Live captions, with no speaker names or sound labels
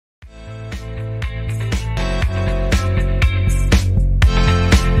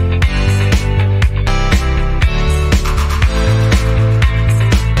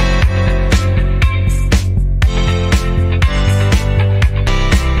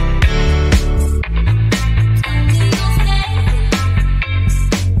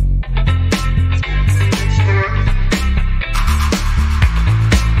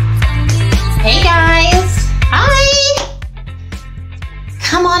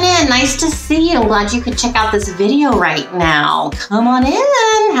on in. Nice to see you. I'm glad you could check out this video right now. Come on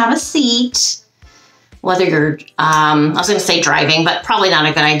in, have a seat. Whether you're, I was gonna say driving, but probably not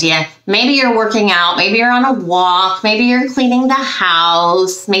a good idea. Maybe you're working out, maybe you're on a walk, maybe you're cleaning the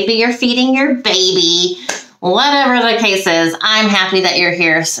house, maybe you're feeding your baby. Whatever the case is, I'm happy that you're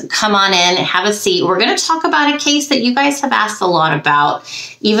here. So come on in, have a seat. We're gonna talk about a case that you guys have asked a lot about.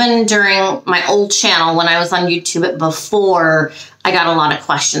 Even during my old channel, when I was on YouTube before, I got a lot of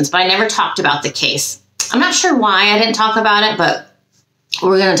questions, but I never talked about the case. I'm not sure why I didn't talk about it, but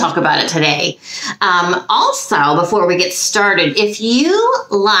we're going to talk about it today. Also, before we get started, if you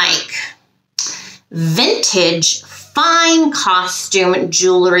like vintage, fine costume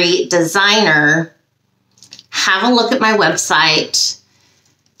jewelry designer, have a look at my website.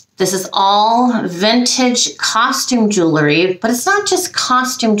 This is all vintage costume jewelry, but it's not just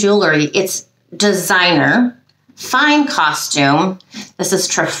costume jewelry. It's designer, fine costume. This is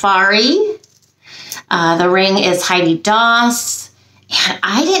Trifari. The ring is Heidi Doss. And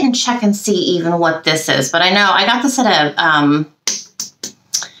I didn't check and see even what this is, but I know I got this at a,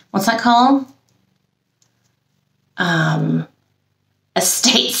 what's that called?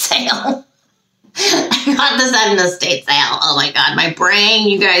 Estate sale. I got this at an estate sale. Oh my God, my brain,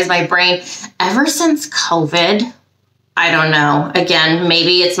 you guys, my brain. Ever since COVID, I don't know. Again,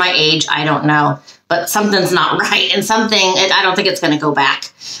 maybe it's my age, I don't know. But something's not right, and I don't think it's going to go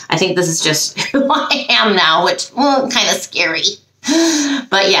back. I think this is just who I am now, which, well, kind of scary.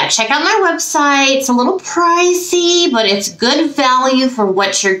 But yeah, check out my website. It's a little pricey, but it's good value for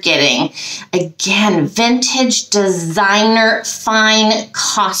what you're getting. Again, vintage designer, fine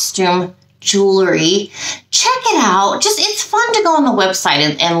costume jewelry. Check it out. It's fun to go on the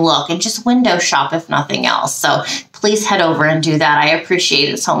website and look and just window shop if nothing else. So please head over and do that. I appreciate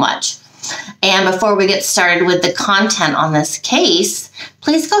it so much. And before we get started with the content on this case,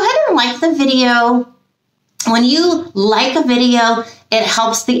 please go ahead and like the video. When you like a video, it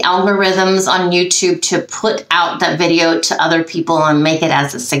helps the algorithms on YouTube to put out that video to other people and make it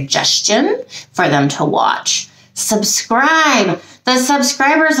as a suggestion for them to watch. Subscribe. The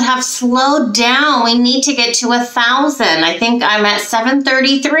subscribers have slowed down. We need to get to 1,000. I think I'm at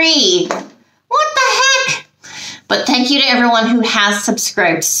 733. What the heck? But thank you to everyone who has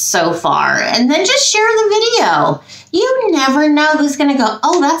subscribed so far. And then just share the video. You never know who's going to go,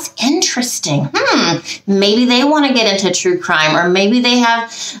 oh, that's interesting. Maybe they want to get into true crime, or maybe they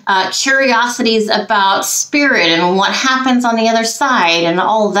have curiosities about spirit and what happens on the other side and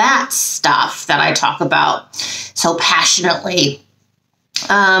all that stuff that I talk about so passionately.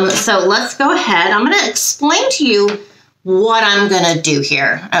 So let's go ahead. I'm going to explain to you what I'm going to do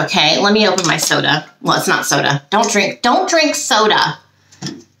here. Okay, let me open my soda. Well, it's not soda. Don't drink soda.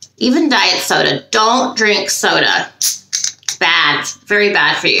 Even diet soda. Don't drink soda. Bad. Very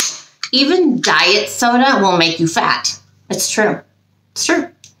bad for you. Even diet soda will make you fat. It's true. It's true.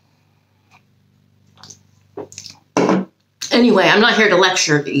 Anyway, I'm not here to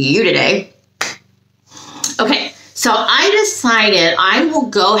lecture you today. Okay, so I decided I will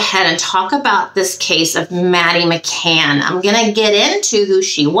go ahead and talk about this case of Maddie McCann. I'm going to get into who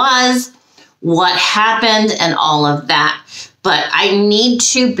she was, what happened, and all of that. But I need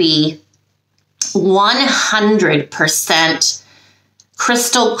to be 100%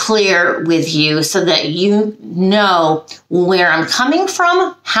 crystal clear with you so that you know where I'm coming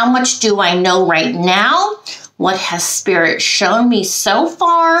from, how much do I know right now, what has Spirit shown me so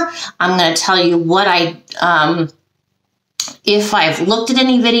far. I'm going to tell you what if I've looked at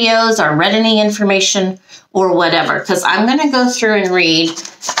any videos or read any information or whatever, because I'm going to go through and read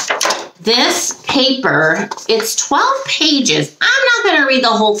this paper. It's 12 pages. I'm not going to read the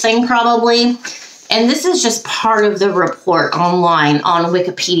whole thing probably. And this is just part of the report online on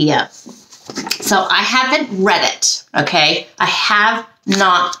Wikipedia. So I haven't read it, okay? I have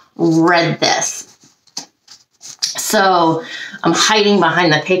not read this. So I'm hiding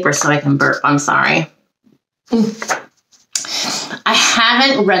behind the paper so I can burp. I'm sorry. I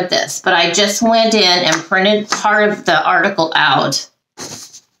haven't read this, but I just went in and printed part of the article out,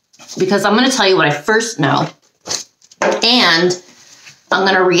 because I'm going to tell you what I first know, and I'm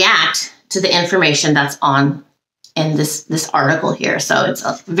going to react to the information that's in this article here. So it's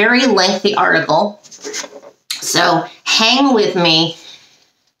a very lengthy article, so hang with me.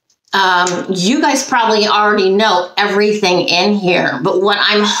 You guys probably already know everything in here, but what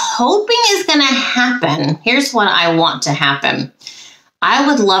I'm hoping is going to happen, here's what I want to happen. I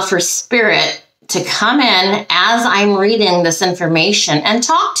would love for Spirit to come in as I'm reading this information and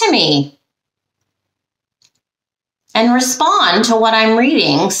talk to me and respond to what I'm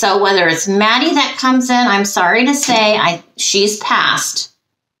reading. So whether it's Maddie that comes in, I'm sorry to say she's passed.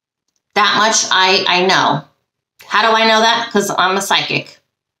 That much I know. How do I know that? Because I'm a psychic.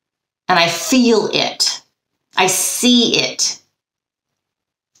 And I feel it. I see it.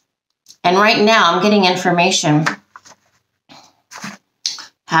 And right now I'm getting information.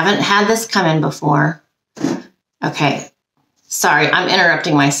 Haven't had this come in before. Okay. Sorry, I'm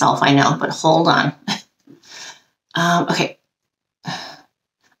interrupting myself, I know, but hold on. Okay.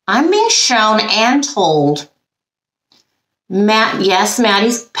 I'm being shown and told, yes,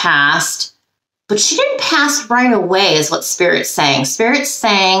 Maddie's passed, but she didn't pass right away is what Spirit's saying. Spirit's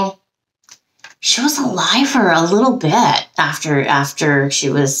saying she was alive for a little bit after she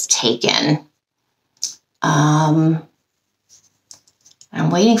was taken. I'm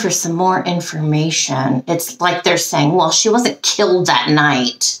waiting for some more information. It's like they're saying, well, she wasn't killed that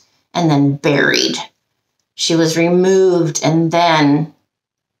night and then buried. She was removed and then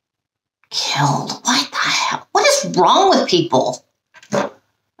killed. What the hell? What is wrong with people?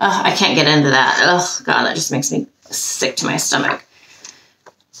 I can't get into that. Oh, God, that just makes me sick to my stomach.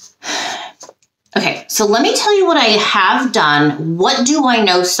 Okay, so let me tell you what I have done. What do I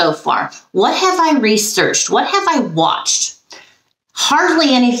know so far? What have I researched? What have I watched?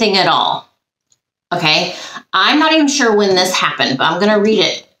 Hardly anything at all. Okay, I'm not even sure when this happened, but I'm going to read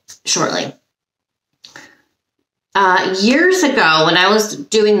it shortly. Years ago, when I was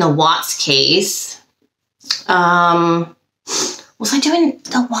doing the Watts case, was I doing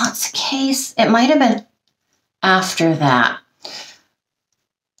the Watts case? It might have been after that.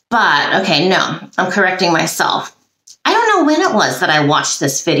 But, okay, no, I'm correcting myself. I don't know when it was that I watched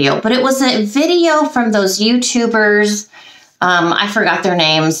this video, but it was a video from those YouTubers. I forgot their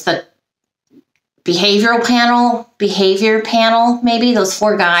names. The behavior panel, maybe, those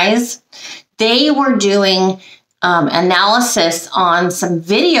 4 guys. They were doing analysis on some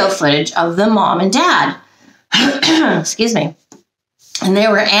video footage of the mom and dad. Excuse me. And they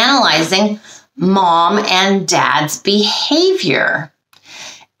were analyzing mom and dad's behavior.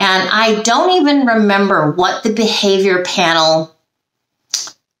 And I don't even remember what the behavior panel,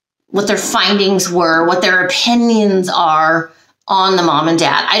 what their findings were, what their opinions are on the mom and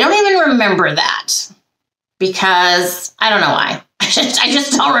dad. I don't even remember that because I don't know why. I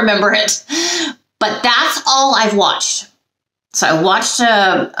just don't remember it. But that's all I've watched. So I watched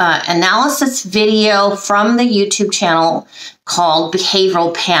an analysis video from the YouTube channel called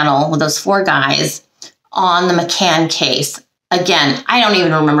Behavioral Panel with those 4 guys on the MCCANN case. Again, I don't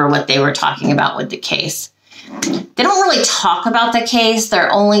even remember what they were talking about with the case. They don't really talk about the case.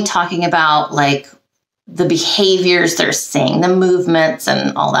 They're only talking about like the behaviors they're seeing, the movements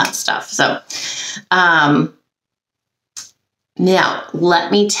and all that stuff. So now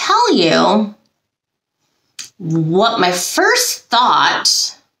let me tell you what my first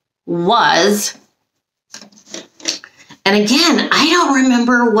thought was. And again, I don't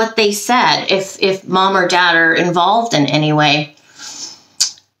remember what they said, if mom or dad are involved in any way.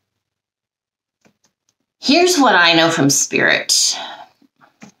 Here's what I know from Spirit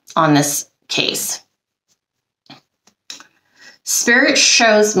on this case. Spirit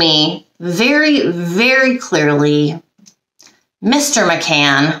shows me very, very clearly Mr.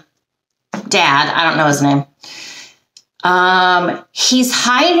 McCann, dad, I don't know his name. He's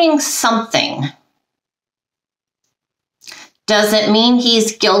hiding something. Does it mean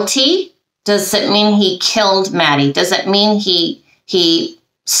he's guilty? Does it mean he killed Maddie? Does it mean he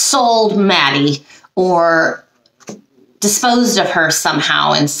sold Maddie or disposed of her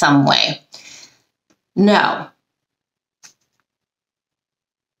somehow in some way? No.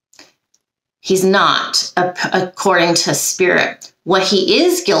 He's not, according to Spirit. What he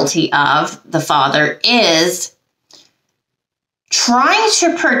is guilty of, the father, is trying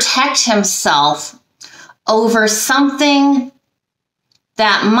to protect himself over something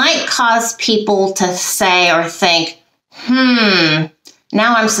that might cause people to say or think, now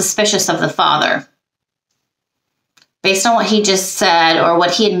I'm suspicious of the father. Based on what he just said or what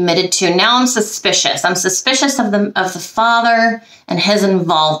he admitted to, now I'm suspicious. I'm suspicious of the father and his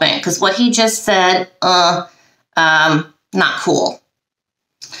involvement because what he just said, not cool.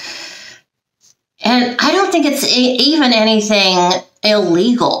 And I don't think it's even anything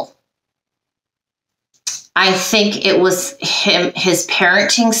illegal. I think it was his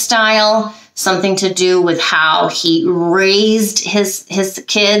parenting style, something to do with how he raised his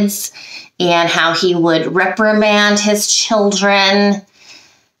kids and how he would reprimand his children,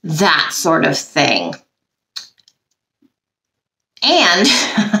 that sort of thing. And,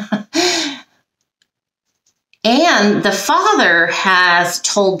 and the father has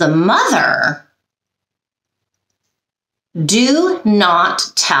told the mother, do not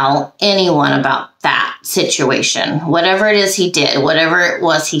tell anyone about that. situation, whatever it is he did, whatever it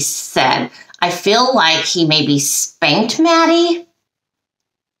was he said, I feel like he maybe spanked Maddie.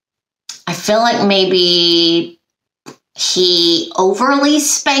 I feel like maybe he overly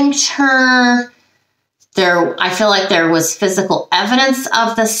spanked her. I feel like there was physical evidence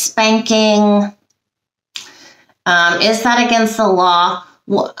of the spanking. Is that against the law?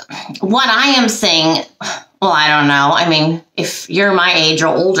 What I am saying, well, I don't know. I mean, if you're my age or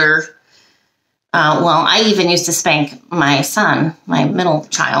older, well, I even used to spank my son, my middle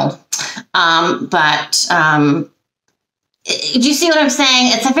child. Do you see what I'm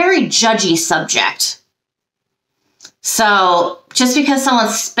saying? It's a very judgy subject. So just because someone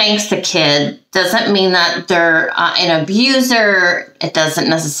spanks the kid doesn't mean that they're an abuser. It doesn't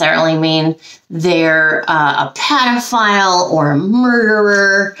necessarily mean they're a pedophile or a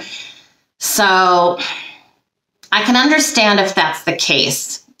murderer. So I can understand if that's the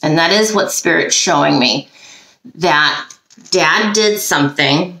case. And that is what Spirit's showing me. That Dad did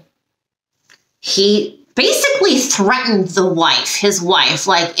something. He basically threatened his wife.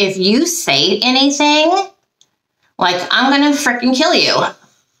 Like, if you say anything, like, I'm going to freaking kill you.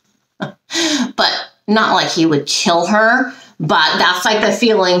 But not like he would kill her. But that's like the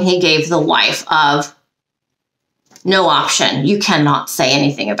feeling he gave the wife of, no option. You cannot say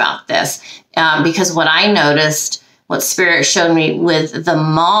anything about this. Because what I noticed, what Spirit showed me with the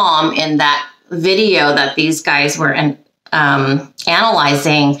mom in that video that these guys were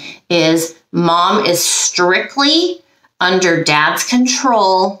analyzing, is Mom is strictly under Dad's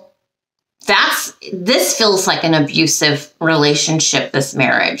control. This feels like an abusive relationship, this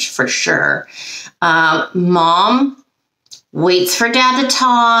marriage, for sure. Mom waits for Dad to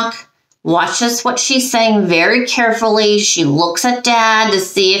talk, watches what she's saying very carefully. She looks at Dad to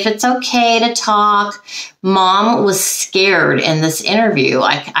see if it's okay to talk. Mom was scared in this interview.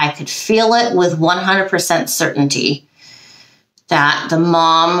 I could feel it with 100% certainty that the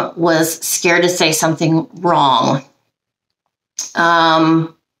mom was scared to say something wrong.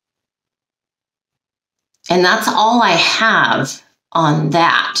 And that's all I have on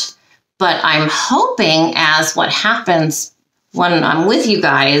that. But I'm hoping, as what happens when I'm with you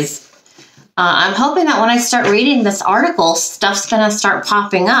guys, I'm hoping that when I start reading this article, stuff's going to start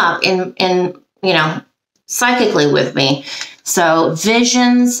popping up in psychically with me. So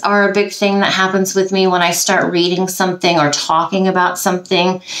visions are a big thing that happens with me when I start reading something or talking about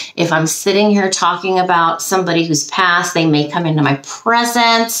something. If I'm sitting here talking about somebody who's passed, they may come into my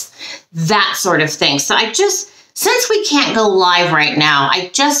presence, that sort of thing. So since we can't go live right now, I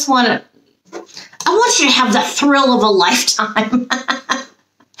want you to have the thrill of a lifetime.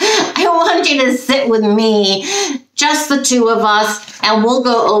 I want you to sit with me, just the two of us, and we'll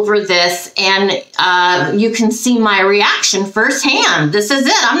go over this, and you can see my reaction firsthand. This is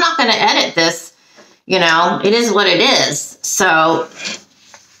it. I'm not going to edit this. It is what it is. So,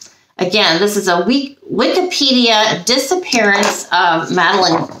 again, this is a Wikipedia disappearance of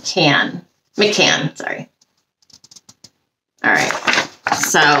Madeleine McCann. Sorry. All right.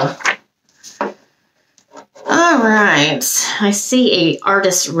 So, all right. I see a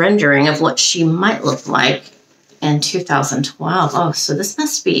artist rendering of what she might look like in 2012. Oh, so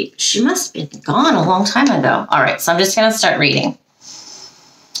she must be gone a long time ago. All right, so I'm just going to start reading.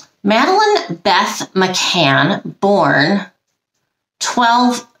 Madeleine Beth McCann, born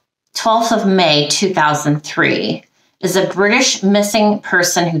 12th of May, 2003, is a British missing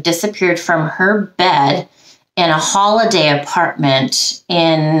person who disappeared from her bed in a holiday apartment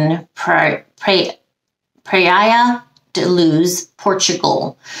in Praia de Luz,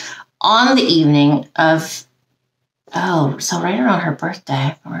 Portugal, on the evening of, so right around her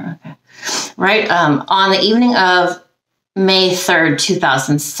birthday. Okay. Right, on the evening of May 3rd,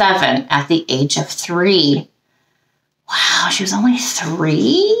 2007, at the age of 3. Wow, she was only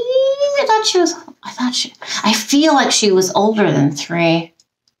 3? I feel like she was older than 3.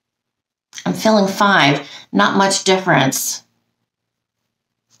 I'm feeling 5. Not much difference.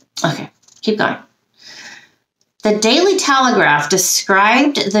 Okay, keep going. The Daily Telegraph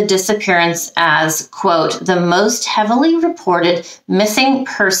described the disappearance as, quote, the most heavily reported missing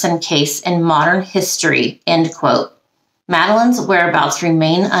person case in modern history, end quote. Madeleine's whereabouts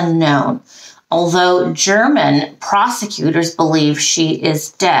remain unknown, although German prosecutors believe she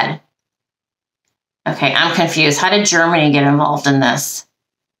is dead. Okay, I'm confused. How did Germany get involved in this?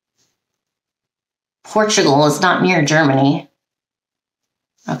 Portugal is not near Germany.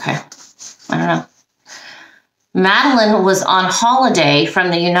 Okay, I don't know. Madeleine was on holiday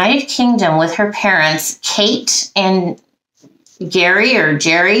from the United Kingdom with her parents, Kate and Jerry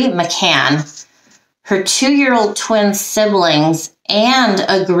McCann, her 2-year-old twin siblings, and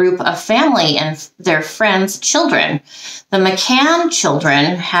a group of family and their friends' children. The MCCANN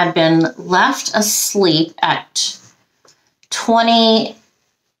children had been left asleep at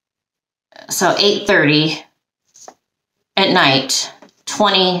 8:30 at night,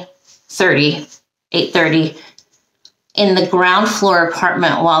 8:30 in the ground floor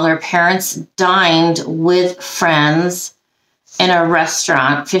apartment while their parents dined with friends in a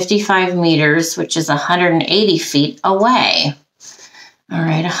restaurant 55 meters, which is 180 feet away. All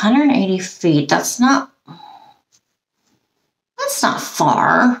right, 180 feet. That's not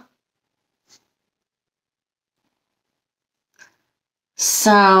far.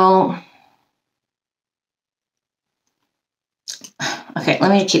 So, okay,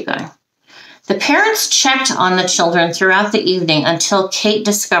 let me keep going. The parents checked on the children throughout the evening until Kate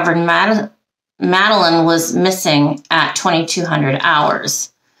discovered Madeline was missing at 2200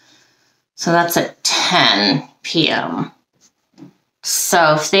 hours. So that's at 10 p.m.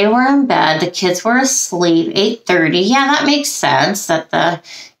 So if they were in bed, the kids were asleep, 8:30. Yeah, that makes sense that the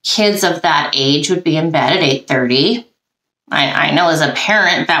kids of that age would be in bed at 8:30. I know as a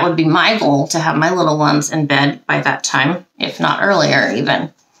parent, that would be my goal, to have my little ones in bed by that time, if not earlier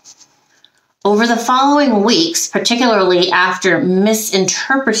even. Over the following weeks, particularly after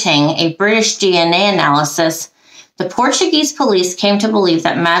misinterpreting a British DNA analysis, the Portuguese police came to believe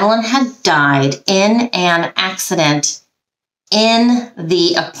that Madeline had died in an accident in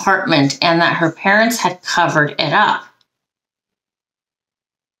the apartment and that her parents had covered it up.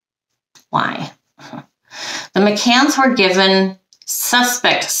 Why? The McCanns were given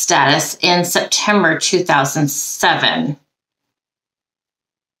suspect status in September 2007.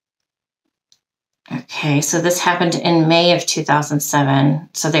 Okay, so this happened in May of 2007.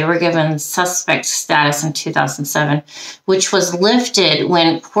 So they were given suspect status in 2007, which was lifted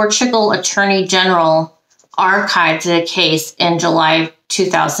when Portugal Attorney General archived the case in July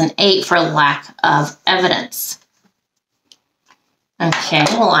 2008 for lack of evidence. Okay,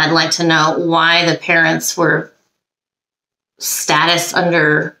 well, I'd like to know why the parents were status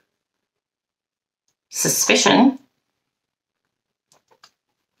under suspicion.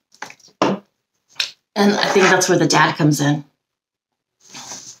 And I think that's where the dad comes in.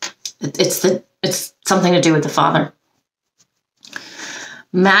 It's something to do with the father.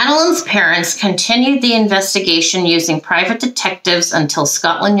 Madeline's parents continued the investigation using private detectives until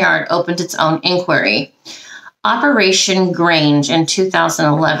Scotland Yard opened its own inquiry. Operation Grange in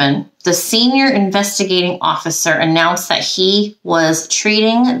 2011, the senior investigating officer announced that he was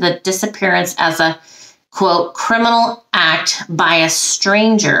treating the disappearance as a, quote, criminal act by a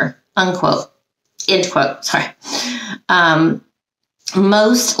stranger, unquote, end quote, sorry.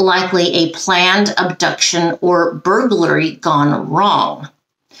 Most likely a planned abduction or burglary gone wrong.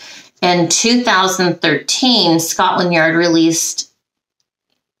 In 2013, Scotland Yard released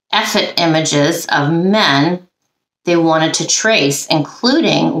effort images of men they wanted to trace,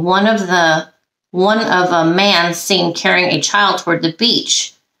 including one of a man seen carrying a child toward the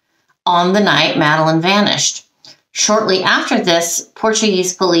beach on the night Madeline vanished. Shortly after this,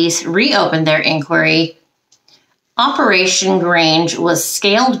 Portuguese police reopened their inquiry. Operation Grange was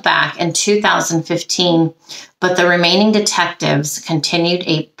scaled back in 2015, but the remaining detectives continued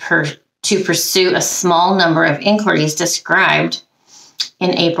to pursue a small number of inquiries described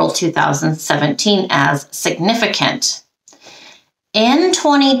in April 2017 as significant. In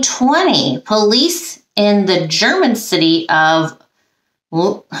 2020, police in the German city of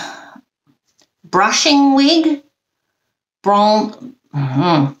Braunschweig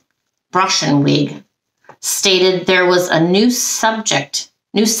stated there was a new suspect.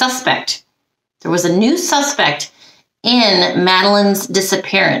 There was a new suspect in Madeline's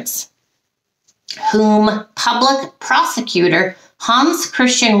disappearance, whom public prosecutor Hans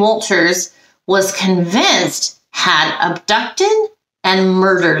Christian Wolters was convinced had abducted and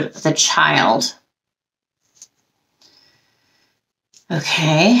murdered the child.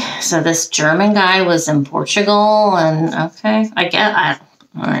 Okay, so this German guy was in Portugal, and okay, all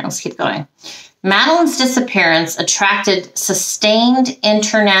right, let's keep going. Madeline's disappearance attracted sustained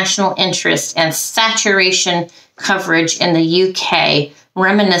international interest and saturation coverage in the UK,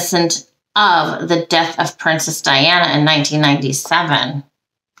 reminiscent of the death of Princess Diana in 1997.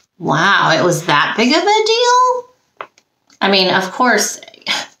 Wow, it was that big of a deal? I mean, of course,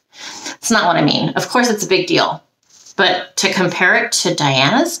 it's not what I mean. Of course, it's a big deal. But to compare it to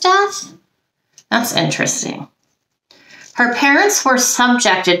Diana's death, that's interesting. Her parents were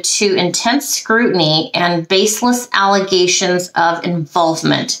subjected to intense scrutiny and baseless allegations of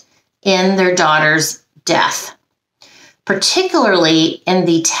involvement in their daughter's death, particularly in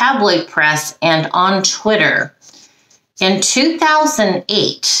the tabloid press and on Twitter. In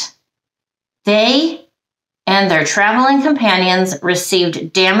 2008, they and their traveling companions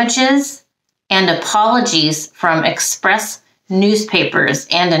received damages and apologies from Express newspapers.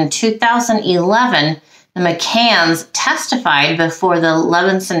 And in 2011, the McCanns testified before the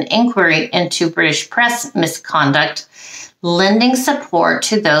Levinson inquiry into British press misconduct, lending support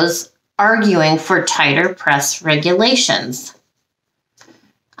to those arguing for tighter press regulations.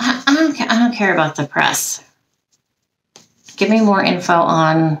 I don't care about the press. Give me more info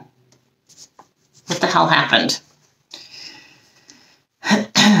on what the hell happened.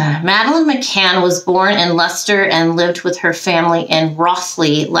 Madeleine McCann was born in Leicester and lived with her family in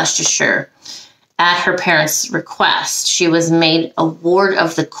Rothley, Leicestershire. At her parents' request, she was made a ward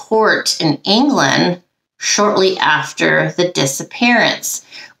of the court in England shortly after the disappearance,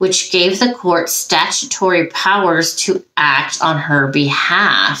 which gave the court statutory powers to act on her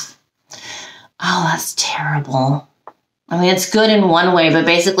behalf. Oh, that's terrible. I mean, it's good in one way, but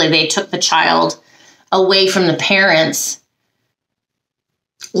basically they took the child away from the parents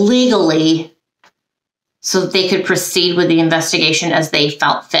legally so that they could proceed with the investigation as they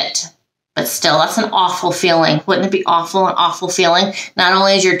felt fit. But still, that's an awful feeling. Wouldn't it be awful, an awful feeling? Not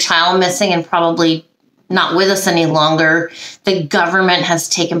only is your child missing and probably not with us any longer, the government has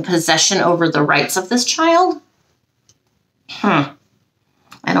taken possession over the rights of this child? I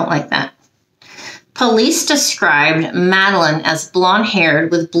don't like that. Police described Madeleine as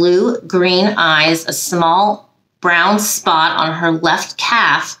blonde-haired with blue-green eyes, a small brown spot on her left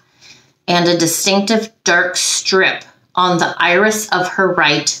calf, and a distinctive dark strip on the iris of her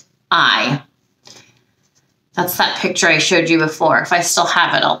right eye. That's that picture I showed you before. If I still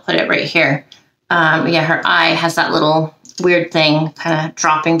have it, I'll put it right here. Yeah, her eye has that little weird thing kind of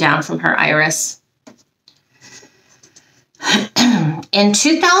dropping down from her iris. In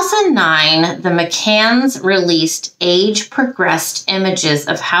 2009, the McCanns released age-progressed images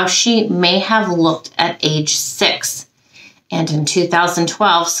of how she may have looked at age 6. And in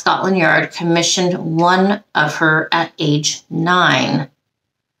 2012, Scotland Yard commissioned one of her at age 9.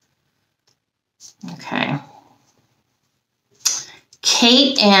 Okay.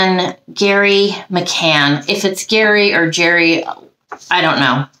 Kate and Gary McCann. If it's Gary or Jerry, I don't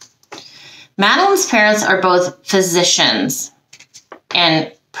know. Madeleine's parents are both physicians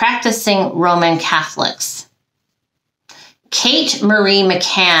and practicing Roman Catholics. Kate Marie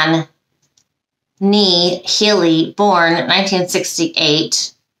McCann, née Healy, born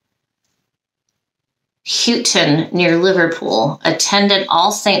 1968, Houghton near Liverpool, attended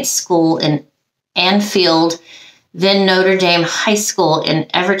All Saints School in Anfield, then Notre Dame High School in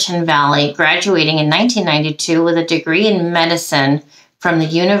Everton Valley, graduating in 1992 with a degree in medicine from the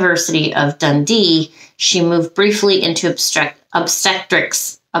University of Dundee. She moved briefly into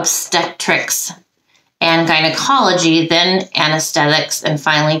obstetrics and gynecology, then anesthetics, and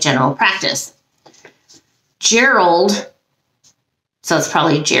finally general practice. Gerald, so it's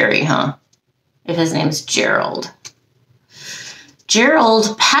probably Jerry, huh? If his name's Gerald.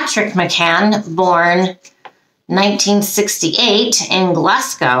 Gerald Patrick McCann, born 1968 in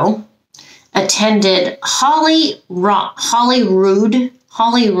Glasgow, attended Holyrood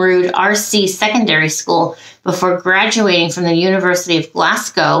RC Secondary School before graduating from the University of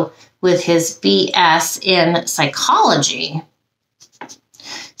Glasgow with his BS in psychology,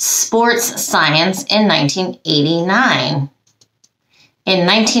 sports science in 1989. In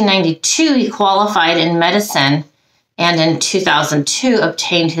 1992, he qualified in medicine, and in 2002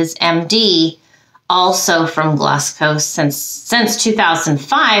 obtained his MD, also from Glasgow. Since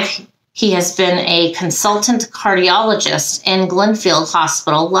 2005, he has been a consultant cardiologist in Glenfield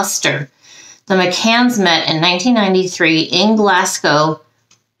Hospital, Leicester. The McCanns met in 1993 in Glasgow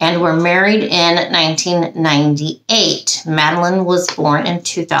and were married in 1998. Madeleine was born in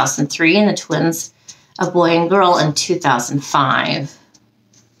 2003 and the twins, a boy and girl, in 2005.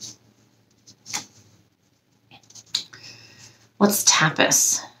 What's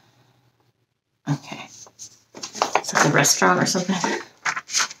tapas? Okay. Is that the restaurant or something?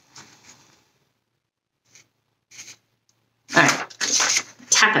 All right.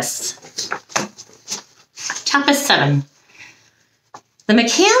 Tapas. Tapas 7. The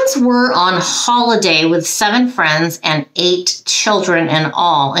McCanns were on holiday with 7 friends and 8 children in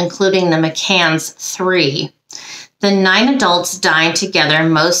all, including the McCanns 3. The 9 adults dined together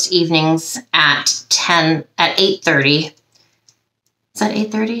most evenings at 8:30. Is that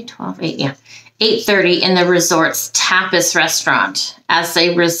 8:30? 12, 8, yeah. 8:30 in the resort's tapas restaurant, as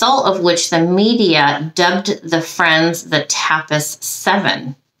a result of which the media dubbed the friends the Tapas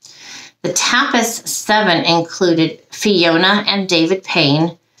 7. The Tapas 7 included Fiona and David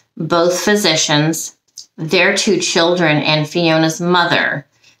Payne, both physicians, their 2 children and Fiona's mother,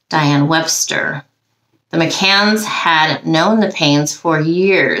 Diane Webster. The McCanns had known the Paynes for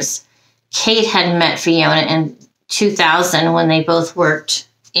years. Kate had met Fiona in 2000 when they both worked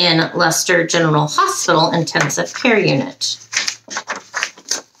in Leicester General Hospital Intensive Care Unit.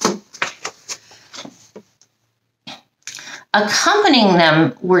 Accompanying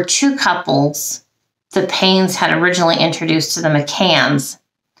them were 2 couples the Paynes had originally introduced to the McCanns.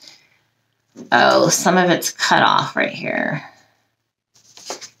 Oh, some of it's cut off right here.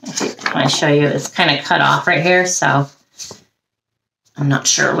 I show you, it's kind of cut off right here, so I'm not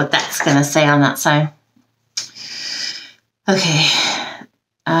sure what that's going to say on that side. Okay.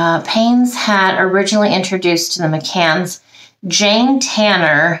 Paynes had originally introduced to the McCanns Jane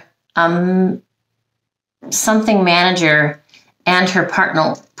Tanner, something manager, and her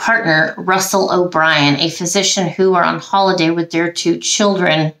partner Russell O'Brien, a physician who were on holiday with their 2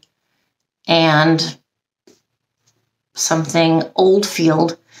 children, and something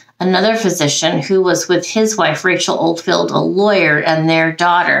Oldfield, another physician who was with his wife Rachel Oldfield, a lawyer, and their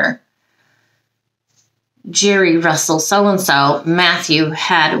daughter Jerry Russell so-and-so, Matthew,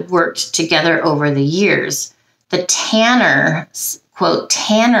 had worked together over the years. The Tanner, quote,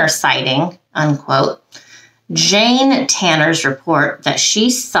 Tanner sighting, unquote, Jane Tanner's report that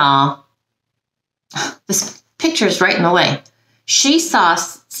she saw, this picture's right in the way, she saw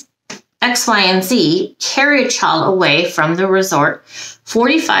X, Y, and Z carry a child away from the resort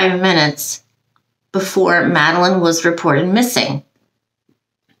 45 minutes before Madeleine was reported missing,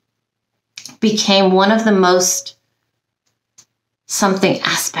 became one of the most something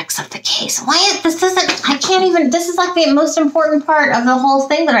aspects of the case. Why, this isn't, I can't even, this is like the most important part of the whole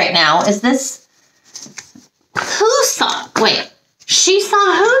thing right now, is this. Who saw, wait, she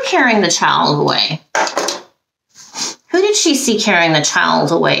saw who carrying the child away? Who did she see carrying the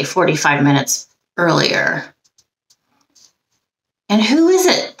child away 45 minutes earlier? And who is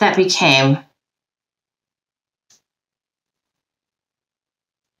it that became?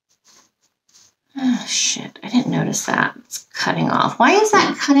 Oh, shit, I didn't notice that. It's cutting off. Why is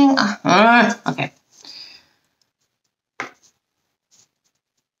that cutting off? Okay.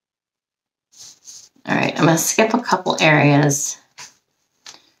 All right, I'm going to skip a couple areas.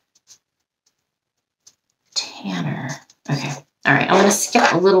 Tanner. Okay. All right, I'm going to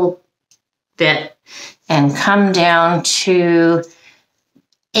skip a little bit and come down to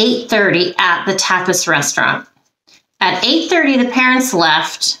 8:30 at the Tapas restaurant. At 8:30, the parents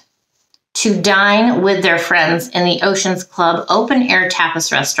left to dine with their friends in the Oceans Club open-air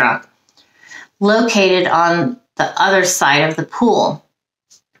tapas restaurant located on the other side of the pool.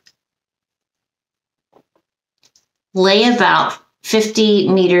 Lay about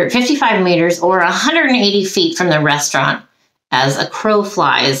 55 meters or 180 feet from the restaurant as a crow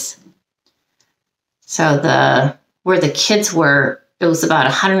flies. So where the kids were, it was about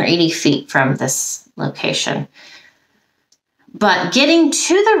 180 feet from this location. But getting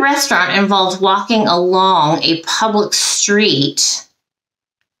to the restaurant involved walking along a public street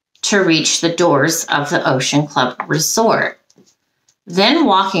to reach the doors of the Ocean Club Resort. Then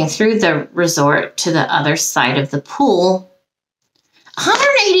walking through the resort to the other side of the pool.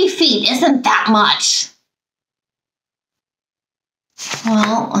 180 feet isn't that much.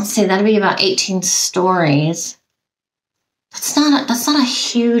 Well, let's see, that'd be about 18 stories. That's not a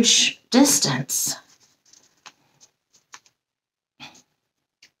huge distance.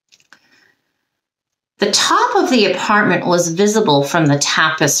 The top of the apartment was visible from the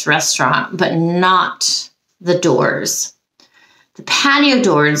Tapas restaurant, but not the doors. The patio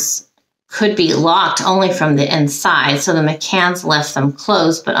doors could be locked only from the inside, so the McCanns left them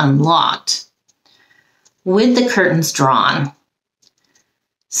closed but unlocked, with the curtains drawn,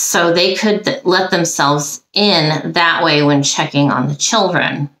 so they could let themselves in that way when checking on the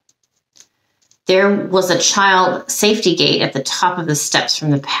children. There was a child safety gate at the top of the steps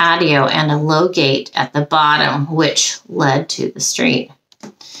from the patio and a low gate at the bottom, which led to the street.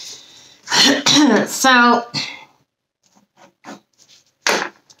 So,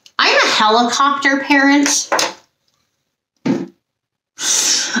 I'm a helicopter parent.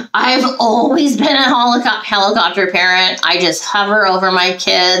 I've always been a helicopter parent. I just hover over my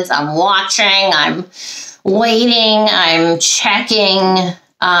kids. I'm watching. I'm waiting. I'm checking.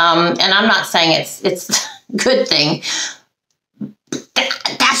 And I'm not saying it's a good thing.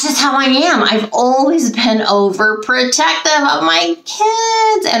 That's just how I am. I've always been overprotective of my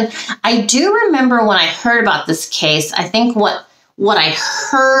kids. And I do remember when I heard about this case, I think what I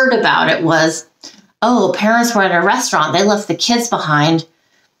heard about it was, oh, parents were at a restaurant. They left the kids behind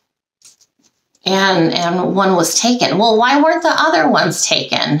and one was taken. Well, why weren't the other ones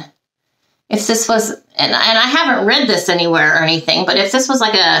taken? if this was, and I haven't read this anywhere or anything, but if this was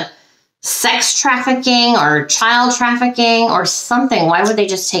like a sex trafficking or child trafficking or something, why would they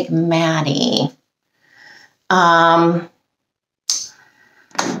just take Maddie?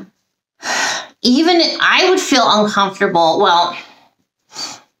 Even I would feel uncomfortable. Well,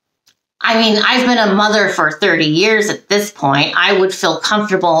 I mean, I've been a mother for 30 years at this point. I would feel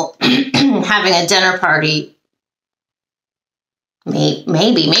comfortable having a dinner party. Maybe not.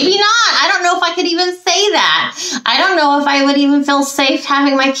 I don't know if I could even say that. I don't know if I would even feel safe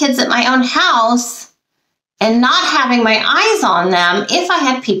having my kids at my own house and not having my eyes on them if I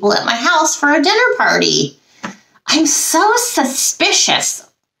had people at my house for a dinner party. I'm so suspicious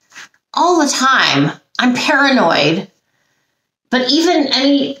all the time. I'm paranoid. But even, I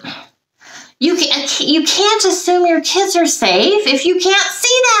mean, you can't assume your kids are safe if you can't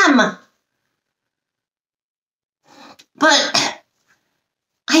see them. But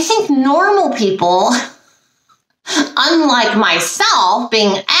I think normal people, unlike myself,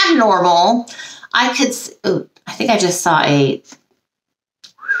 being abnormal, I think I just saw a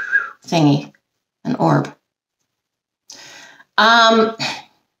thingy, an orb. I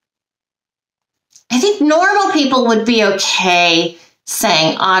think normal people would be okay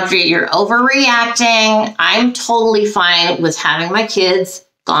saying, Audrey, you're overreacting. I'm totally fine with having my kids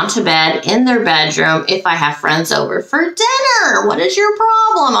gone to bed in their bedroom if I have friends over for dinner. What is your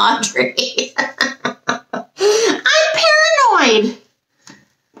problem, Audrey? I'm paranoid.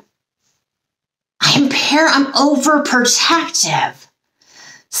 I'm overprotective.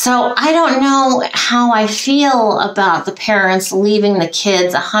 So I don't know how I feel about the parents leaving the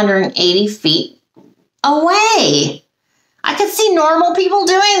kids 180 feet away. I could see normal people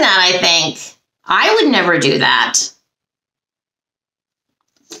doing that, I think. I would never do that.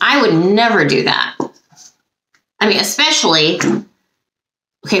 I would never do that. I mean, especially,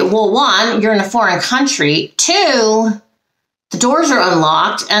 okay, well, one, you're in a foreign country. Two, the doors are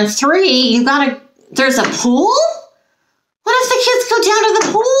unlocked. And three, there's a pool? What if the kids go down to the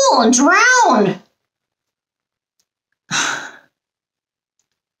pool and drown?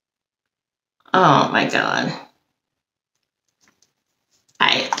 Oh my God.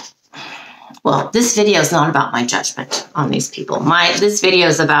 Well, this video is not about my judgment on these people. This video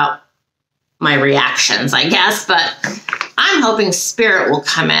is about my reactions, I guess, but I'm hoping spirit will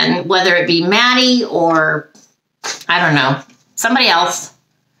come in, whether it be Maddie or, I don't know, somebody else.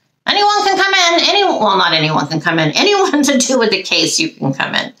 Anyone can come in. Well, not anyone can come in. Anyone to do with the case, you can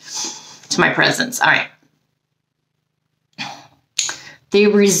come in to my presence. All right. The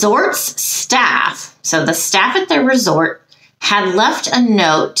resort's staff, so the staff at the resort, had left a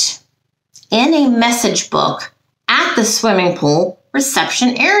note in a message book at the swimming pool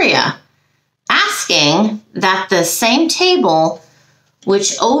reception area, asking that the same table,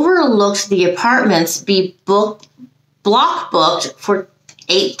 which overlooked the apartments, be block booked for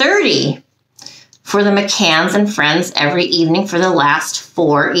 8:30 for the McCanns and friends every evening for the last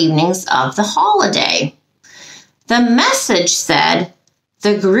 4 evenings of the holiday. The message said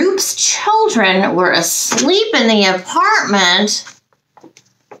the group's children were asleep in the apartment.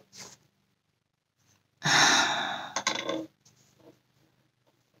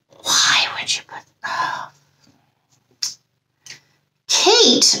 Why would you put...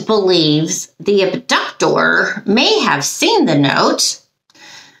 Kate believes the abductor may have seen the note.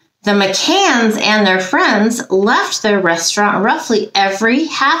 The McCanns and their friends left the restaurant roughly every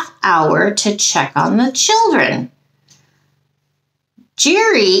half hour to check on the children.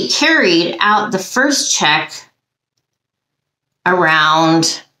 Jerry carried out the first check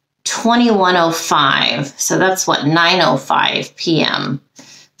around 21:05. So that's what, 9:05 p.m.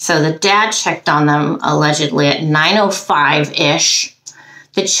 So the dad checked on them allegedly at 9:05-ish.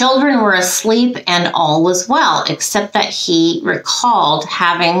 The children were asleep and all was well, except that he recalled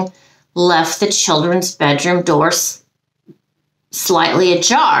having left the children's bedroom doors slightly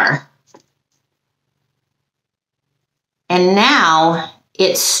ajar. And now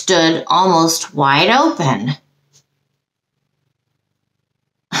it stood almost wide open.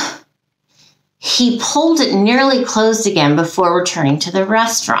 He pulled it nearly closed again before returning to the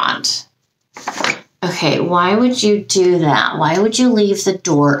restaurant. Okay, why would you do that? Why would you leave the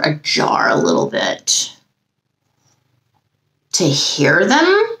door ajar a little bit? To hear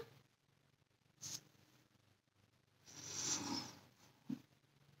them?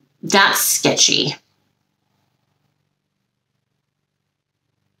 That's sketchy.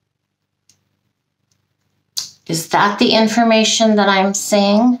 Is that the information that I'm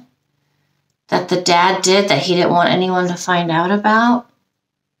seeing? That the dad did that he didn't want anyone to find out about?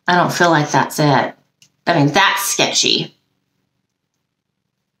 I don't feel like that's it. I mean, that's sketchy.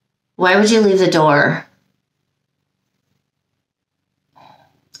 Why would you leave the door?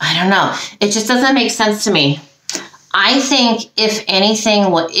 I don't know. It just doesn't make sense to me. I think if anything,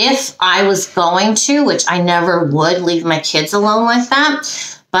 if I was going to, which I never would leave my kids alone like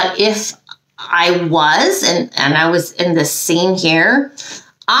that, but if I was, and I was in this scene here,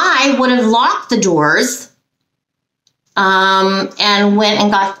 I would have locked the doors and went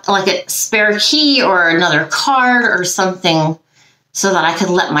and got like a spare key or another card or something so that I could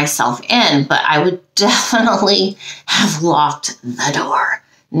let myself in. But I would definitely have locked the door.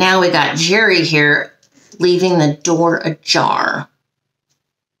 Now we got Jerry here leaving the door ajar.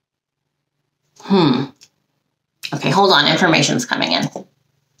 Okay, hold on. Information's coming in.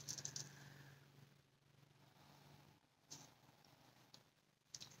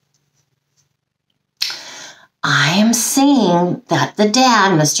 I am seeing that the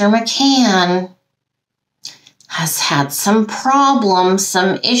dad, Mr. McCann, has had some problems,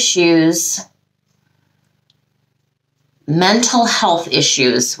 some issues, mental health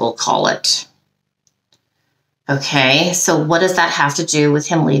issues, we'll call it. Okay, so what does that have to do with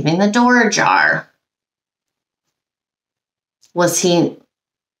him leaving the door ajar? Did he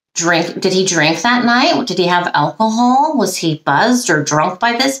drink that night? Did he have alcohol? Was he buzzed or drunk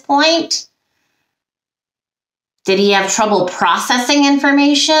by this point? Did he have trouble processing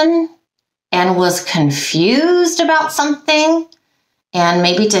information and was confused about something? And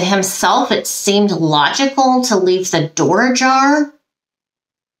maybe to himself it seemed logical to leave the door ajar?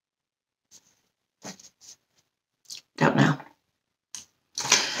 Don't know.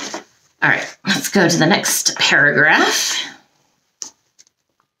 All right, let's go to the next paragraph.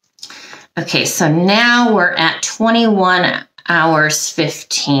 Okay, so now we're at 21 hours,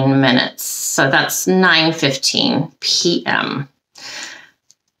 15 minutes. So that's 9:15 p.m.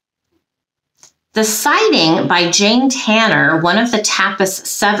 The sighting by Jane Tanner, one of the Tapas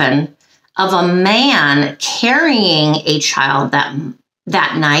 7, of a man carrying a child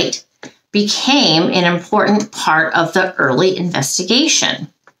that night became an important part of the early investigation.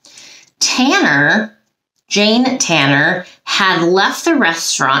 Jane Tanner, had left the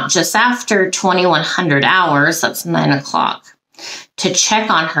restaurant just after 2100 hours, that's 9 o'clock, to check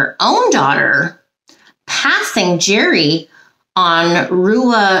on her own daughter, passing Jerry on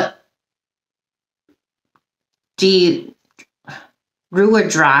Rua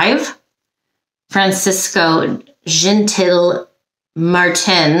Drive, Francisco Gentil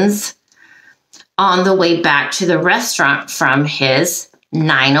Martins, on the way back to the restaurant from his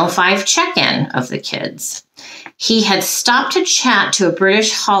 9:05 check-in of the kids. He had stopped to chat to a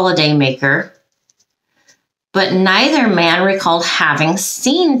British holidaymaker, but neither man recalled having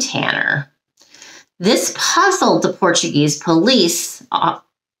seen Tanner. This puzzled the Portuguese police.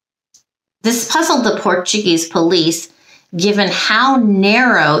 Given how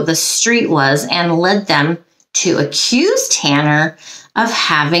narrow the street was, and led them to accuse Tanner of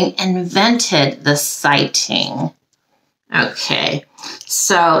having invented the sighting. Okay,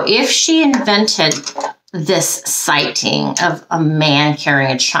 so if she invented this sighting of a man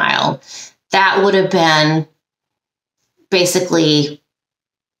carrying a child, that would have been basically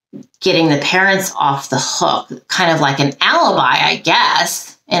getting the parents off the hook, kind of like an alibi, I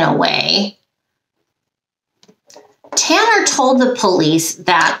guess, in a way. Tanner told the police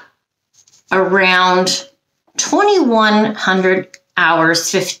that around 2100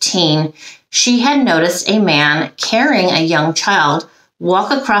 hours 15, she had noticed a man carrying a young child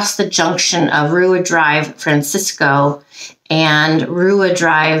walk across the junction of Rua Drive Francisco and Rua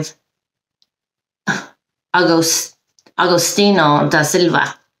Drive Agostinho da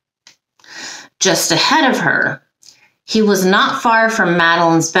Silva. Just ahead of her, he was not far from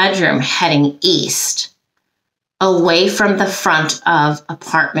Madeleine's bedroom, heading east, away from the front of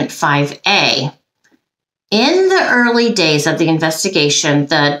apartment 5A. In the early days of the investigation,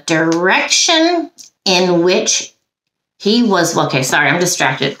 the direction in which he was, okay, sorry, I'm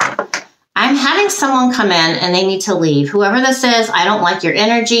distracted. I'm having someone come in and they need to leave. Whoever this is, I don't like your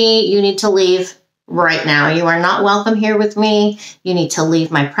energy. You need to leave right now. You are not welcome here with me. You need to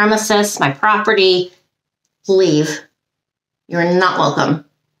leave my premises, my property. Leave. You're not welcome.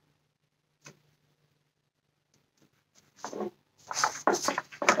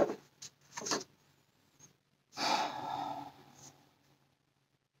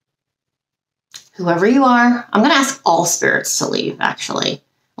 Whoever you are, I'm going to ask all spirits to leave, actually.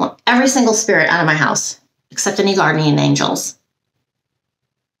 I want every single spirit out of my house, except any guardian angels.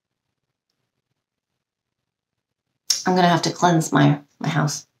 I'm going to have to cleanse my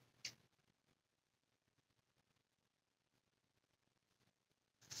house.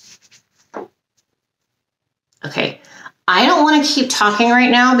 Okay. I don't want to keep talking right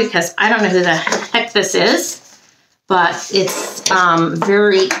now because I don't know who the heck this is, but it's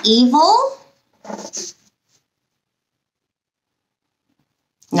very evil.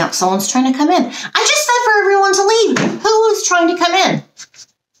 Now someone's trying to come in. I just said for everyone to leave. Who is trying to come in?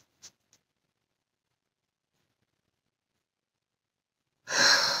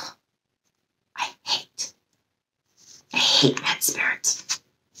 I hate pet spirits.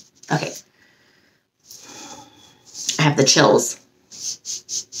 Okay. I have the chills.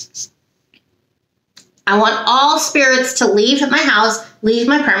 I want all spirits to leave my house, leave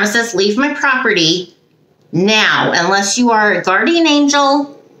my premises, leave my property now, unless you are a guardian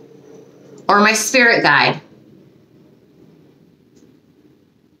angel or my spirit guide.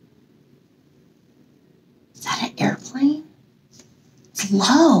 Is that an airplane? It's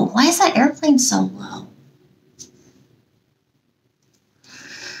low. Why is that airplane so low?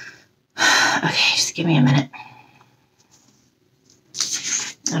 Okay, just give me a minute.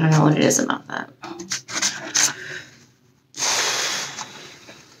 I don't know what it is about that.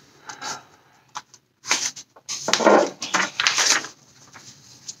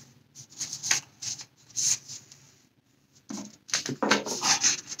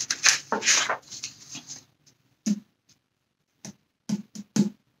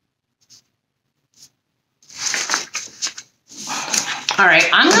 All right,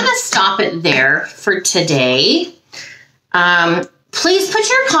 I'm going to stop it there for today. Please put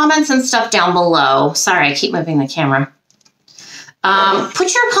your comments and stuff down below. Sorry, I keep moving the camera.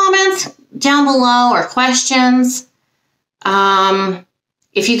 Put your comments down below or questions.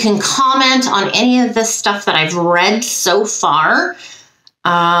 If you can comment on any of this stuff that I've read so far.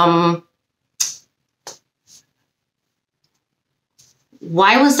 Why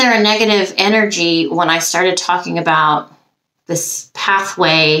was there a negative energy when I started talking about this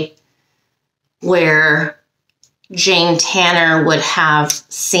pathway where Jane Tanner would have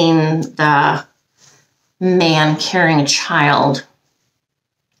seen the man carrying a child,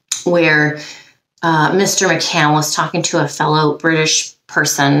 where Mr. McCann was talking to a fellow British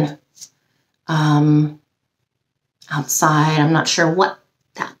person outside. I'm not sure what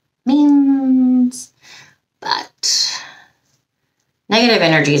that means, but negative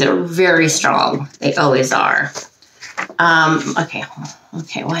energies are very strong. They always are. Okay,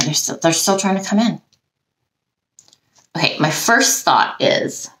 why they're still trying to come in. Okay, my first thought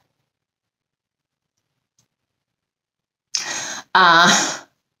is the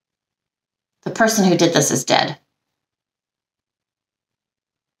person who did this is dead.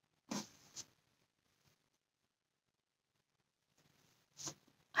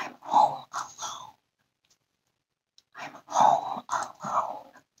 I'm home alone. I'm home alone.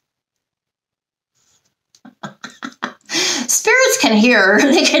 Spirits can hear,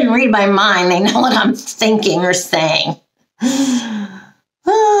 they can read my mind. They know what I'm thinking or saying.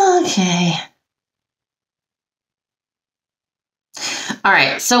 Okay. All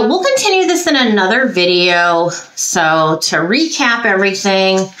right, so we'll continue this in another video. So to recap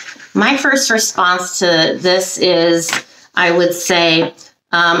everything, my first response to this is, I would say,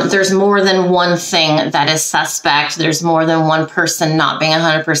 there's more than one thing that is suspect. There's more than one person not being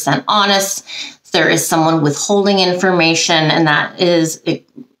 100% honest. There is someone withholding information, and that is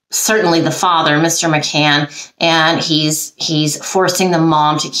certainly the father, Mr. McCann, and he's forcing the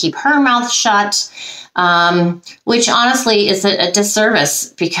mom to keep her mouth shut, which honestly is a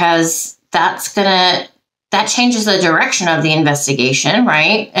disservice, because that changes the direction of the investigation,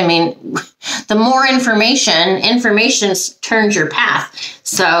 right? I mean, the more information turns your path.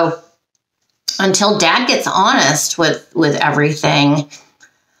 So until Dad gets honest with everything,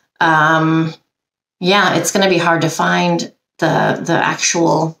 yeah, it's going to be hard to find the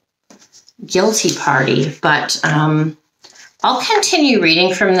actual guilty party. But I'll continue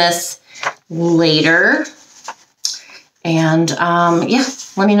reading from this later. And yeah,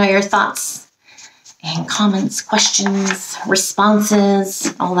 let me know your thoughts and comments, questions,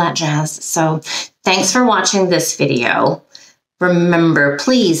 responses, all that jazz. So thanks for watching this video. Remember,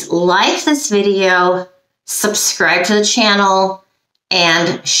 please like this video, subscribe to the channel,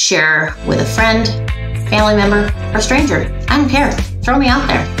 and share with a friend, family member, or stranger. I don't care. Throw me out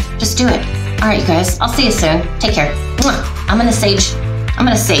there. Just do it. All right, you guys. I'll see you soon. Take care. I'm gonna sage. I'm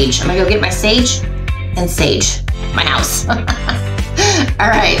gonna go get my sage and sage my house. All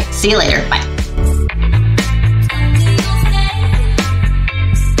right. See you later. Bye.